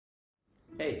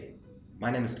Hey, my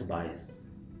name is Tobias.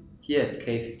 Here at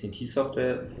K15T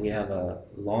Software, we have a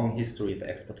long history of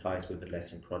expertise with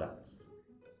Atlassian products.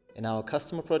 In our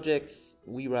customer projects,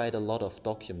 we write a lot of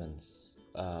documents,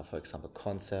 for example,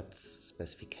 concepts,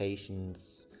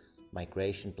 specifications,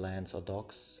 migration plans or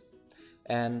docs.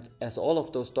 And as all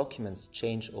of those documents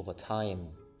change over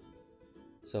time,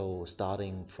 so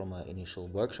starting from an initial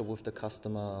workshop with the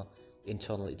customer,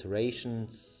 internal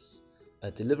iterations,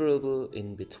 a deliverable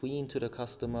in between to the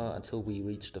customer until we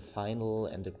reach the final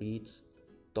and agreed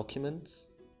document,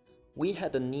 we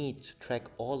had a need to track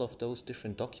all of those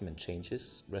different document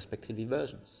changes, respectively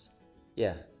versions.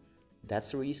 Yeah,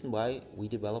 that's the reason why we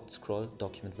developed Scroll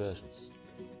document versions.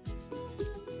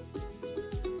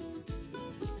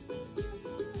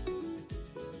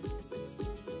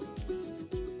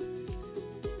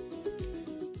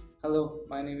 Hello,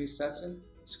 my name is Sachin.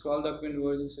 Scroll document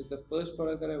versions is the first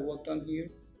product that I worked on here.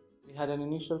 We had an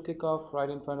initial kickoff right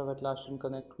in front of Atlassian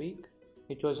Connect Week,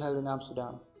 which was held in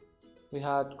Amsterdam. We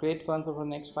had great fun for the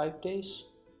next 5 days.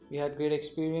 We had great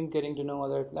experience getting to know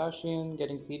other Atlassian,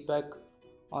 getting feedback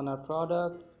on our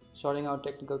product, sorting out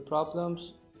technical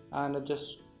problems, and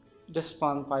just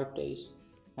fun 5 days.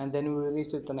 And then we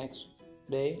released it the next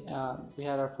day. We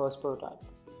had our first prototype.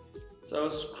 So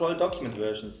Scroll document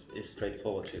versions is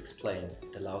straightforward to explain.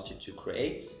 It allows you to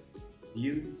create,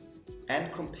 view,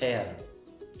 and compare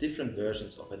different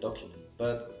versions of a document.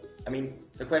 But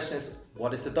the question is,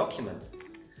 what is a document?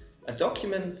 A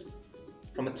document,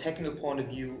 from a technical point of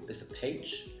view, is a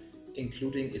page,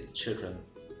 including its children.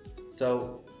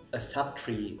 So a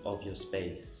subtree of your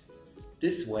space.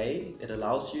 This way, it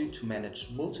allows you to manage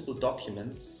multiple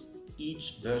documents,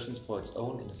 each version for its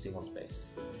own in a single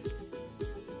space.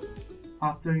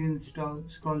 After you install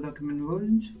Scroll document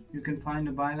versions, you can find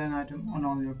a byline item on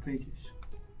all your pages.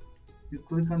 You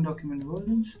click on document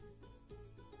versions.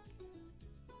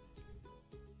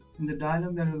 In the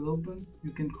dialog that will open, you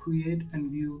can create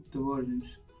and view the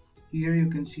versions. Here you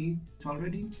can see it's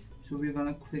already, so we're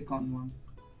going to click on one.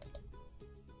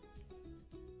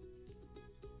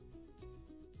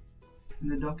 In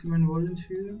the document versions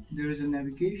viewer, there is a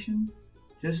navigation.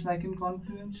 Just like in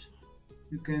Confluence,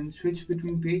 you can switch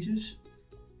between pages.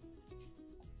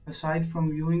 Aside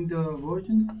from viewing the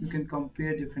version, you can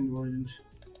compare different versions.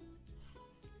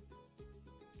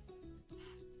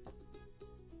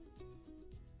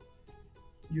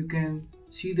 You can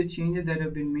see the changes that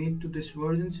have been made to this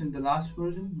versions in the last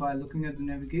version by looking at the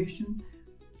navigation.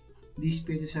 These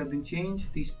pages have been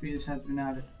changed, these pages have been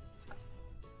added.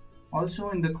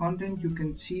 Also in the content, you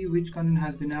can see which content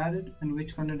has been added and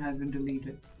which content has been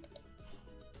deleted.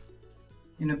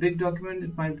 In a big document,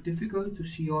 it might be difficult to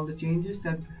see all the changes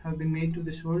that have been made to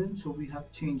this version, so we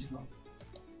have changelog.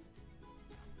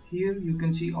 Here you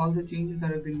can see all the changes that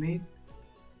have been made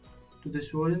to this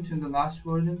version in the last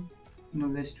version in a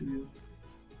list view.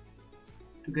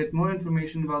 To get more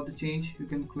information about the change, you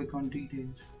can click on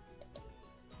details.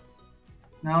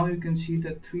 Now you can see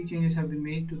that 3 changes have been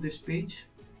made to this page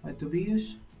by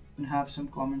Tobias and have some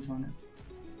comments on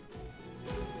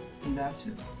it. And that's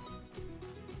it.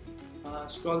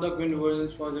 Scroll document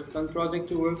versions was a fun project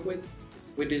to work with.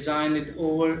 We designed it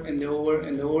over and over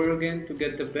and over again to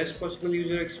get the best possible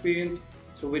user experience.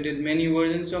 So we did many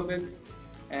versions of it,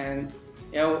 and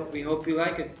yeah, we hope you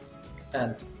like it.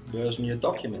 And version your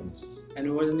documents.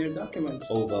 And version your documents.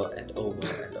 Over and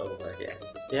over and over again.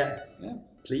 Yeah.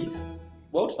 Please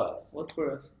vote for us. Vote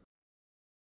for us.